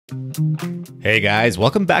Hey guys,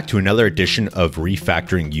 welcome back to another edition of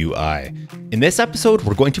Refactoring UI. In this episode,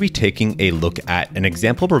 we're going to be taking a look at an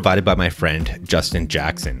example provided by my friend, Justin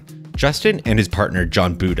Jackson. Justin and his partner,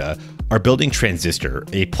 John Buda, are building Transistor,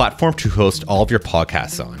 a platform to host all of your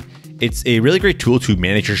podcasts on. It's a really great tool to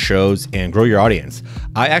manage your shows and grow your audience.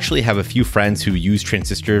 I actually have a few friends who use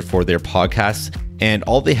Transistor for their podcasts, and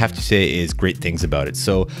all they have to say is great things about it.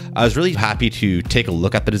 So I was really happy to take a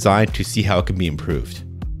look at the design to see how it can be improved.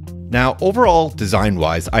 Now, overall,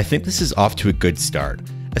 design-wise, I think this is off to a good start,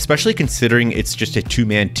 especially considering it's just a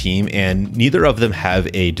two-man team and neither of them have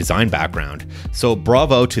a design background. So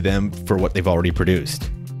bravo to them for what they've already produced.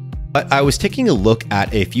 But I was taking a look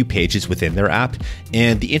at a few pages within their app,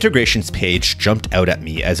 and the integrations page jumped out at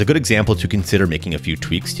me as a good example to consider making a few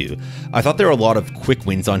tweaks to. I thought there were a lot of quick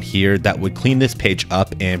wins on here that would clean this page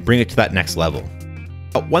up and bring it to that next level.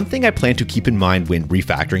 One thing I plan to keep in mind when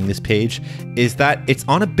refactoring this page is that it's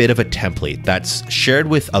on a bit of a template that's shared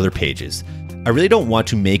with other pages. I really don't want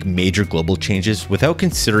to make major global changes without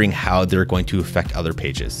considering how they're going to affect other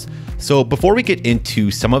pages. So before we get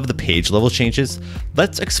into some of the page level changes,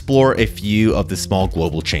 let's explore a few of the small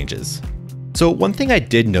global changes. So one thing I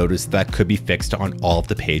did notice that could be fixed on all of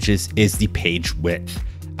the pages is the page width.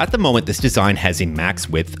 At the moment, this design has a max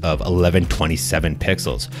width of 1127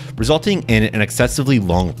 pixels, resulting in an excessively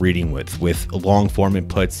long reading width with long form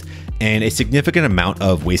inputs and a significant amount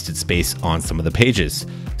of wasted space on some of the pages.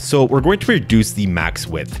 So we're going to reduce the max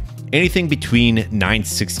width. Anything between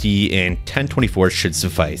 960 and 1024 should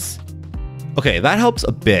suffice. Okay, that helps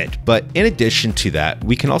a bit, but in addition to that,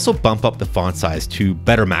 we can also bump up the font size to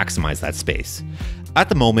better maximize that space. At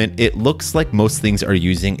the moment, it looks like most things are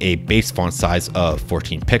using a base font size of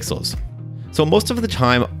 14 pixels. So most of the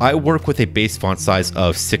time, I work with a base font size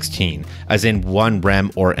of 16, as in one rem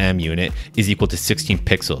or m unit is equal to 16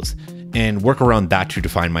 pixels, and work around that to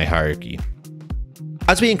define my hierarchy.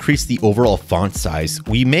 As we increase the overall font size,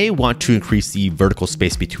 we may want to increase the vertical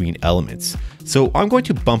space between elements. So I'm going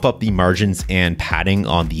to bump up the margins and padding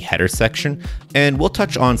on the header section, and we'll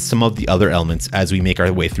touch on some of the other elements as we make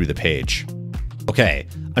our way through the page. Okay,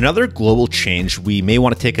 another global change we may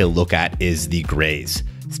want to take a look at is the grays,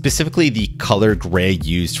 specifically the color gray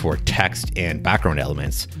used for text and background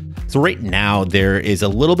elements. So right now, there is a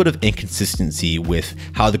little bit of inconsistency with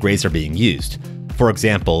how the grays are being used. For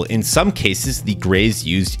example, in some cases, the grays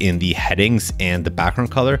used in the headings and the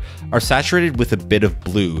background color are saturated with a bit of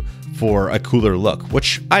blue for a cooler look,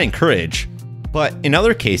 which I encourage. But in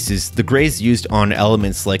other cases, the grays used on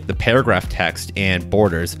elements like the paragraph text and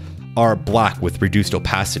borders are black with reduced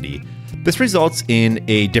opacity. This results in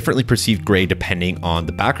a differently perceived gray depending on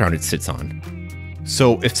the background it sits on.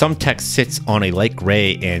 So if some text sits on a light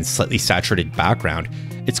gray and slightly saturated background,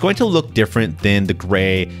 it's going to look different than the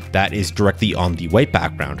gray that is directly on the white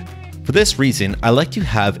background. For this reason, I like to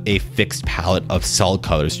have a fixed palette of solid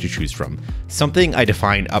colors to choose from, something I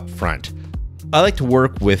define up front. I like to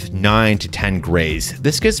work with 9 to 10 grays.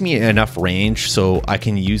 This gives me enough range so I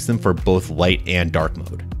can use them for both light and dark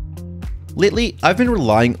mode. Lately, I've been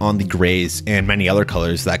relying on the grays and many other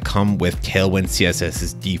colors that come with Tailwind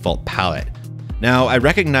CSS's default palette. Now, I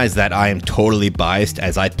recognize that I am totally biased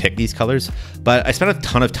as I pick these colors, but I spent a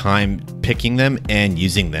ton of time picking them and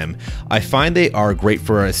using them. I find they are great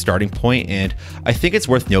for a starting point, and I think it's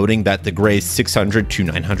worth noting that the grays 600 to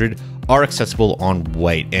 900 are accessible on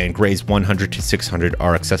white, and grays 100 to 600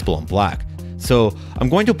 are accessible on black. So I'm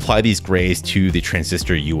going to apply these grays to the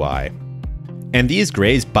Transistor UI. And these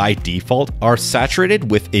grays by default are saturated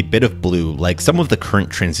with a bit of blue like some of the current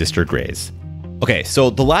Transistor grays. Okay, so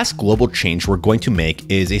the last global change we're going to make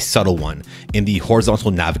is a subtle one in the horizontal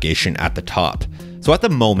navigation at the top. So at the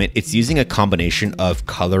moment, it's using a combination of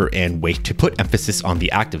color and weight to put emphasis on the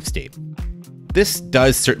active state. This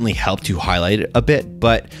does certainly help to highlight it a bit,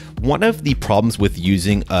 but one of the problems with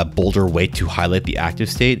using a bolder weight to highlight the active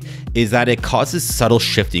state is that it causes subtle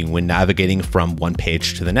shifting when navigating from one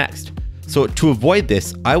page to the next. So to avoid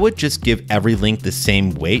this, I would just give every link the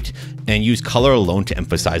same weight and use color alone to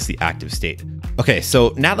emphasize the active state. Okay,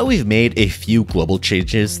 so now that we've made a few global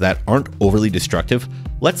changes that aren't overly destructive,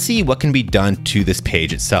 let's see what can be done to this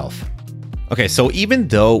page itself. Okay, so even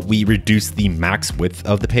though we reduce the max width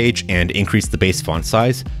of the page and increase the base font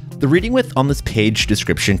size, the reading width on this page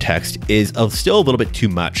description text is still a little bit too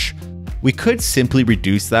much. We could simply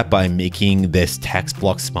reduce that by making this text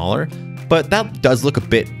block smaller, but that does look a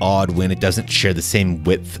bit odd when it doesn't share the same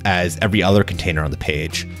width as every other container on the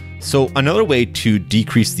page. So another way to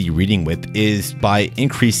decrease the reading width is by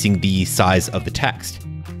increasing the size of the text.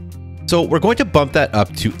 So we're going to bump that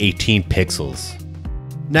up to 18 pixels.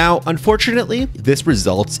 Now, unfortunately, this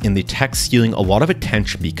results in the text stealing a lot of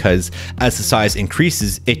attention because as the size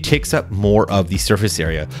increases, it takes up more of the surface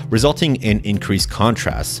area, resulting in increased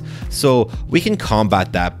contrast. So we can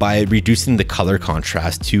combat that by reducing the color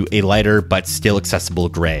contrast to a lighter but still accessible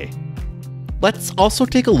gray. Let's also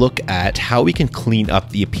take a look at how we can clean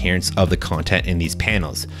up the appearance of the content in these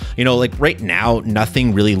panels. Like right now,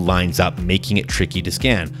 nothing really lines up, making it tricky to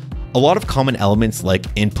scan. A lot of common elements like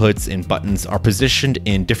inputs and buttons are positioned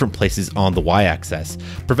in different places on the y-axis,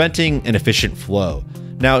 preventing an efficient flow.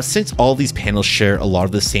 Now, since all these panels share a lot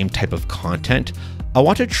of the same type of content, I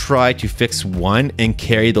want to try to fix one and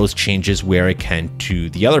carry those changes where I can to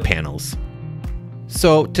the other panels.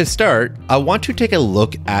 So to start, I want to take a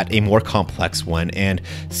look at a more complex one and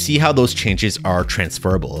see how those changes are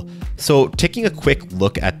transferable. So taking a quick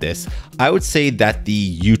look at this, I would say that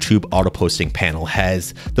the YouTube auto posting panel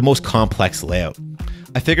has the most complex layout.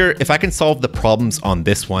 I figure if I can solve the problems on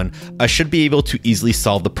this one, I should be able to easily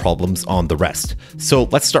solve the problems on the rest. So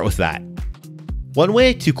let's start with that. One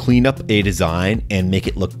way to clean up a design and make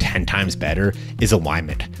it look 10 times better is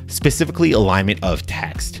alignment, specifically alignment of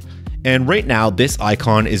text. And right now, this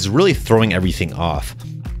icon is really throwing everything off,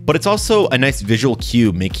 but it's also a nice visual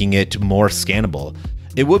cue, making it more scannable.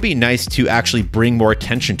 It would be nice to actually bring more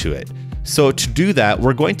attention to it. So to do that,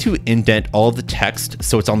 we're going to indent all of the text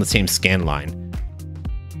so it's on the same scan line.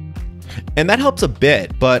 And that helps a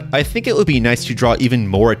bit, but I think it would be nice to draw even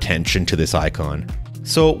more attention to this icon.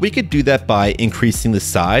 So we could do that by increasing the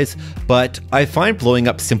size, but I find blowing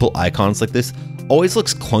up simple icons like this always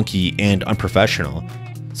looks clunky and unprofessional.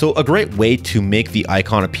 So a great way to make the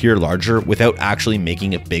icon appear larger without actually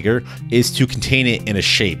making it bigger is to contain it in a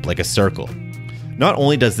shape like a circle. Not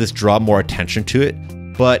only does this draw more attention to it,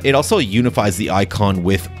 but it also unifies the icon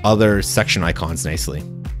with other section icons nicely.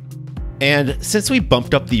 And since we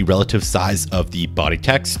bumped up the relative size of the body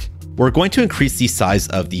text, we're going to increase the size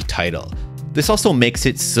of the title. This also makes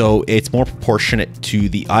it so it's more proportionate to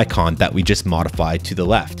the icon that we just modified to the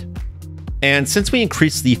left. And since we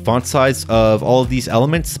increased the font size of all of these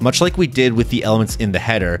elements, much like we did with the elements in the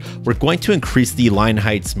header, we're going to increase the line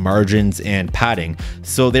heights, margins, and padding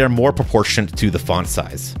so they are more proportionate to the font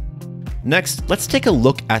size. Next, let's take a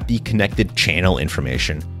look at the connected channel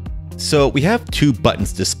information. So we have two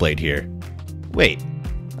buttons displayed here. Wait,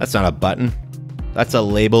 that's not a button. That's a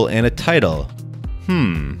label and a title.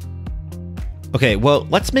 Okay, well,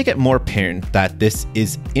 let's make it more apparent that this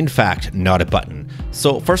is in fact not a button.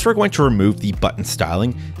 So first we're going to remove the button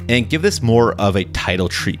styling and give this more of a title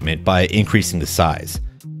treatment by increasing the size.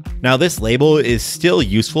 Now this label is still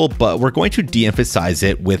useful, but we're going to de-emphasize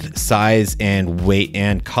it with size and weight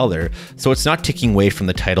and color, so it's not taking away from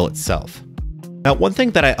the title itself. Now, one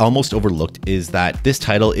thing that I almost overlooked is that this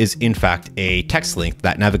title is in fact a text link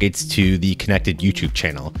that navigates to the connected YouTube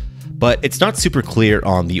channel. But it's not super clear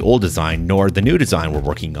on the old design nor the new design we're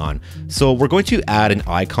working on. So we're going to add an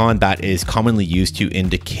icon that is commonly used to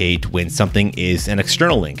indicate when something is an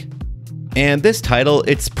external link. And this title,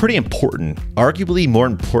 it's pretty important, arguably more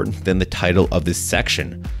important than the title of this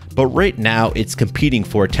section. But right now it's competing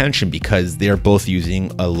for attention because they're both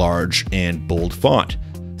using a large and bold font.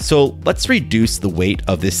 So let's reduce the weight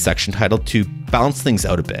of this section title to balance things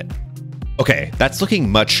out a bit. Okay, that's looking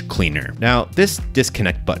much cleaner. Now, this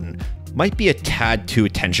disconnect button might be a tad too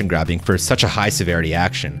attention grabbing for such a high severity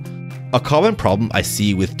action. A common problem I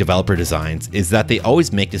see with developer designs is that they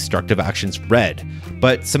always make destructive actions red,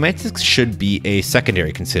 but semantics should be a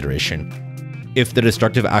secondary consideration. If the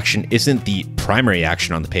destructive action isn't the primary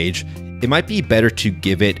action on the page, it might be better to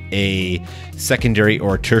give it a secondary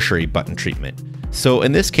or tertiary button treatment. So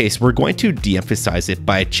in this case, we're going to de-emphasize it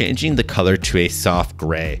by changing the color to a soft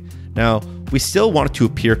gray. Now, we still want it to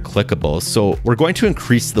appear clickable, so we're going to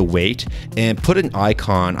increase the weight and put an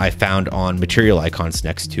icon I found on material icons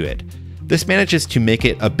next to it. This manages to make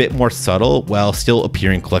it a bit more subtle while still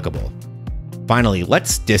appearing clickable. Finally,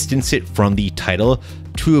 let's distance it from the title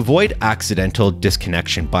to avoid accidental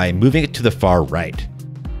disconnection by moving it to the far right.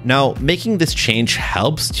 Now, making this change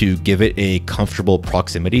helps to give it a comfortable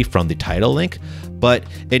proximity from the title link, but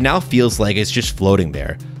it now feels like it's just floating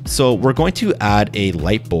there. So we're going to add a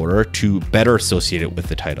light border to better associate it with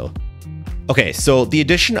the title. Okay, so the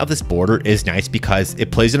addition of this border is nice because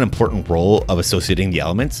it plays an important role of associating the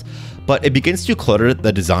elements, but it begins to clutter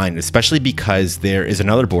the design, especially because there is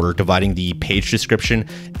another border dividing the page description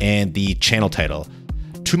and the channel title.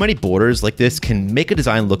 Too many borders like this can make a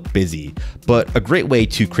design look busy, but a great way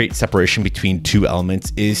to create separation between two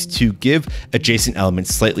elements is to give adjacent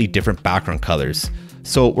elements slightly different background colors.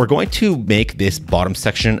 So we're going to make this bottom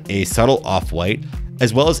section a subtle off-white,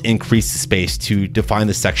 as well as increase the space to define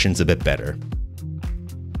the sections a bit better.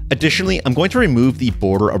 Additionally, I'm going to remove the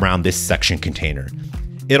border around this section container.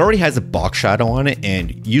 It already has a box shadow on it,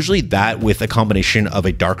 and usually that with a combination of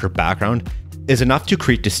a darker background is enough to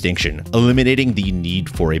create distinction, eliminating the need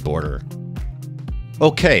for a border.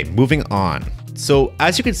 Okay, moving on. So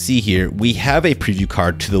as you can see here, we have a preview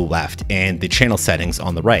card to the left and the channel settings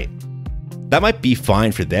on the right. That might be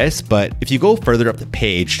fine for this, but if you go further up the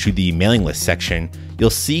page to the mailing list section, you'll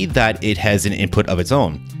see that it has an input of its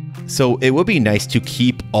own. So it would be nice to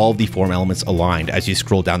keep all the form elements aligned as you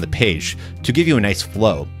scroll down the page to give you a nice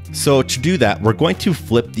flow. So to do that, we're going to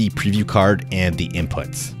flip the preview card and the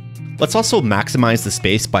inputs. Let's also maximize the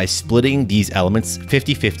space by splitting these elements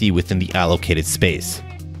 50-50 within the allocated space.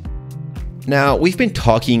 Now, we've been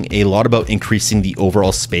talking a lot about increasing the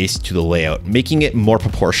overall space to the layout, making it more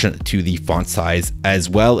proportionate to the font size, as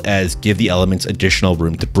well as give the elements additional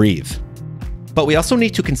room to breathe. But we also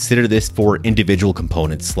need to consider this for individual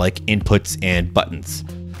components like inputs and buttons.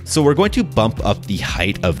 So we're going to bump up the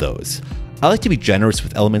height of those. I like to be generous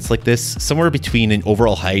with elements like this. Somewhere between an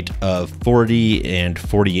overall height of 40 and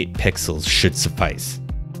 48 pixels should suffice.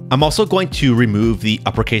 I'm also going to remove the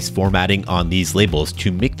uppercase formatting on these labels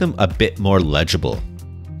to make them a bit more legible.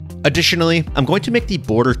 Additionally, I'm going to make the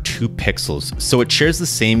border 2 pixels so it shares the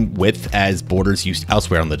same width as borders used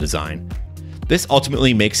elsewhere on the design. This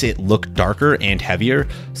ultimately makes it look darker and heavier,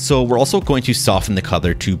 so we're also going to soften the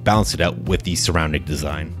color to balance it out with the surrounding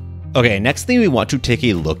design. Okay, next thing we want to take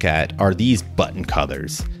a look at are these button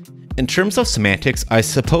colors. In terms of semantics, I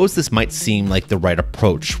suppose this might seem like the right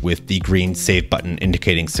approach with the green save button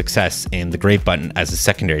indicating success and the gray button as a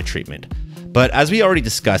secondary treatment. But as we already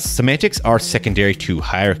discussed, semantics are secondary to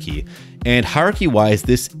hierarchy, and hierarchy-wise,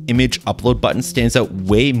 this image upload button stands out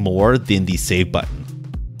way more than the save button.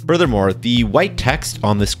 Furthermore, the white text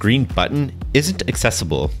on this green button isn't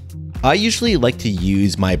accessible. I usually like to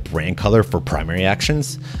use my brand color for primary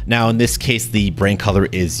actions. Now in this case, the brand color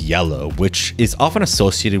is yellow, which is often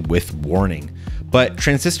associated with warning. But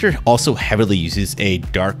Transistor also heavily uses a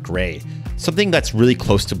dark gray, something that's really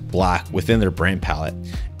close to black within their brand palette.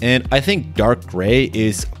 And I think dark gray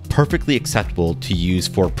is perfectly acceptable to use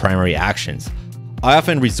for primary actions. I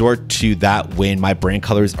often resort to that when my brand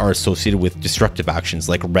colors are associated with destructive actions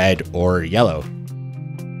like red or yellow.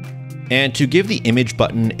 And to give the image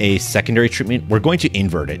button a secondary treatment, we're going to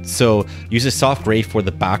invert it. So use a soft gray for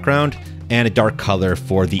the background and a dark color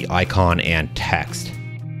for the icon and text.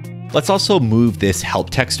 Let's also move this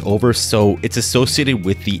help text over so it's associated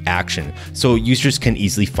with the action, so users can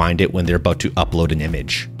easily find it when they're about to upload an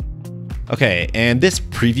image. Okay, and this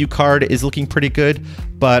preview card is looking pretty good,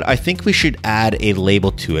 but I think we should add a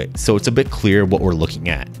label to it so it's a bit clear what we're looking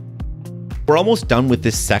at. We're almost done with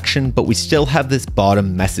this section, but we still have this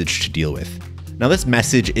bottom message to deal with. Now this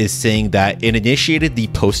message is saying that it initiated the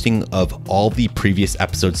posting of all the previous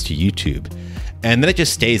episodes to YouTube, and then it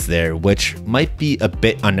just stays there, which might be a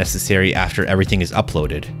bit unnecessary after everything is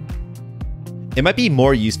uploaded. It might be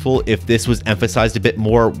more useful if this was emphasized a bit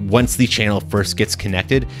more once the channel first gets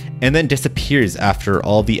connected and then disappears after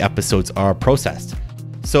all the episodes are processed.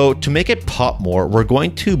 So to make it pop more, we're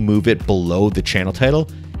going to move it below the channel title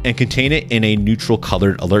and contain it in a neutral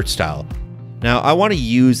colored alert style. Now I want to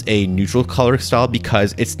use a neutral color style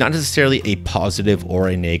because it's not necessarily a positive or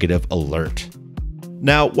a negative alert.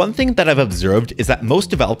 Now, one thing that I've observed is that most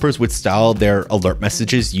developers would style their alert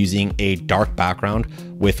messages using a dark background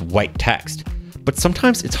with white text, but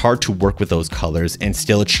sometimes it's hard to work with those colors and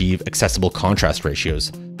still achieve accessible contrast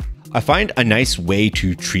ratios. I find a nice way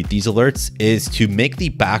to treat these alerts is to make the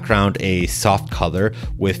background a soft color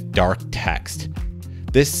with dark text.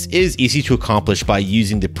 This is easy to accomplish by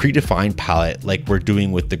using the predefined palette like we're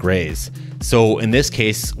doing with the grays. So in this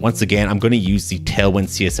case, once again, I'm going to use the Tailwind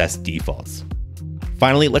CSS defaults.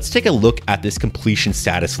 Finally, let's take a look at this completion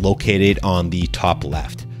status located on the top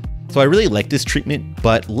left. So I really like this treatment,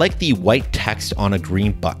 but like the white text on a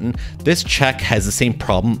green button, this check has the same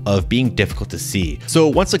problem of being difficult to see. So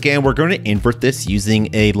once again, we're going to invert this using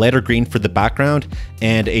a lighter green for the background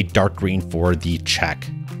and a dark green for the check.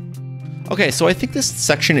 Okay, so I think this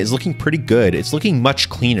section is looking pretty good. It's looking much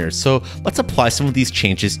cleaner. So let's apply some of these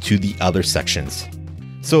changes to the other sections.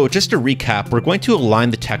 So just to recap, we're going to align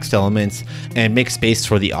the text elements and make space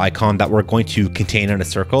for the icon that we're going to contain in a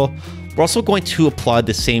circle. We're also going to apply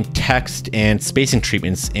the same text and spacing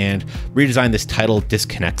treatments and redesign this title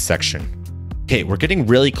disconnect section. Okay, we're getting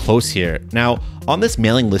really close here. Now, on this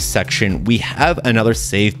mailing list section, we have another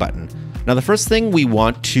save button. Now, the first thing we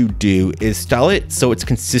want to do is style it so it's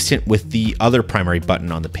consistent with the other primary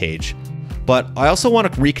button on the page. But I also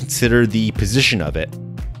want to reconsider the position of it.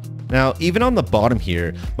 Now, even on the bottom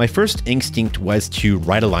here, my first instinct was to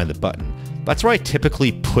right align the button, but That's where I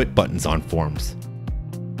typically put buttons on forms.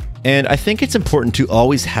 And I think it's important to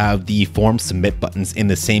always have the form submit buttons in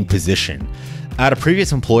the same position. At a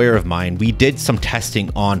previous employer of mine, we did some testing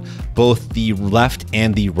on both the left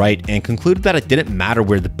and the right and concluded that it didn't matter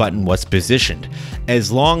where the button was positioned,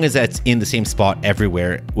 as long as it's in the same spot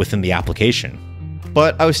everywhere within the application.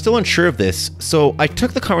 But I was still unsure of this, so I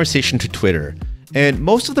took the conversation to Twitter, and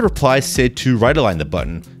most of the replies said to right align the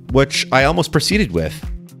button, which I almost proceeded with.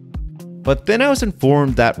 But then I was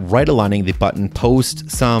informed that right aligning the button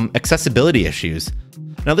posed some accessibility issues.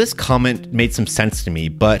 Now this comment made some sense to me,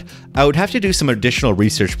 but I would have to do some additional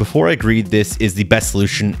research before I agreed this is the best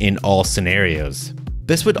solution in all scenarios.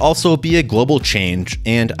 This would also be a global change,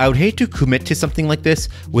 and I would hate to commit to something like this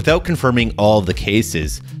without confirming all of the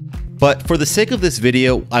cases. But for the sake of this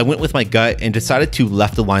video, I went with my gut and decided to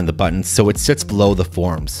left align the button so it sits below the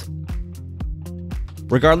forms.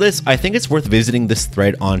 Regardless, I think it's worth visiting this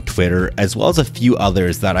thread on Twitter, as well as a few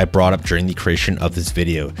others that I brought up during the creation of this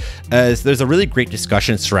video, as there's a really great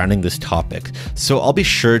discussion surrounding this topic, so I'll be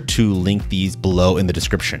sure to link these below in the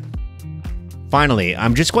description. Finally,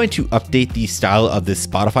 I'm just going to update the style of this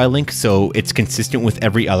Spotify link so it's consistent with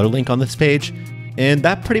every other link on this page, and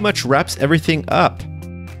that pretty much wraps everything up.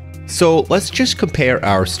 So let's just compare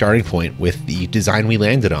our starting point with the design we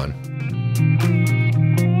landed on.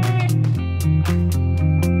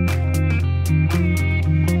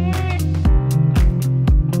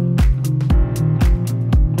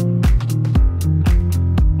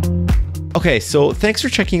 Okay, so thanks for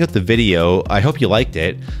checking out the video. I hope you liked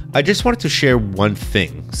it. I just wanted to share one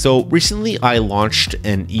thing. So recently I launched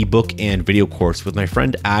an ebook and video course with my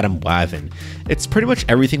friend Adam Lavin. It's pretty much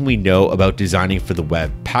everything we know about designing for the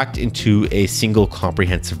web packed into a single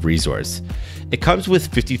comprehensive resource. It comes with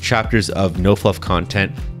 50 chapters of no fluff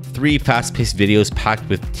content, 3 fast-paced videos packed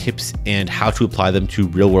with tips and how to apply them to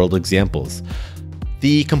real-world examples.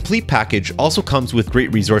 The complete package also comes with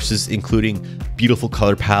great resources including beautiful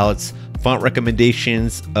color palettes, font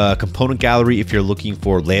recommendations, a component gallery if you're looking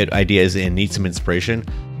for layout ideas and need some inspiration.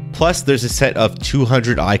 Plus, there's a set of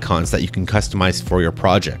 200 icons that you can customize for your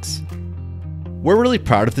projects. We're really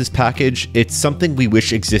proud of this package. It's something we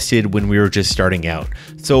wish existed when we were just starting out.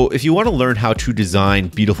 So if you want to learn how to design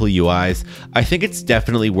beautiful UIs, I think it's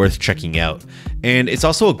definitely worth checking out. And it's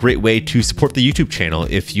also a great way to support the YouTube channel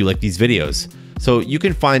if you like these videos. So you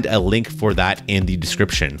can find a link for that in the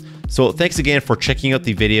description. So thanks again for checking out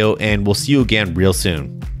the video, and we'll see you again real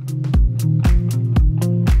soon.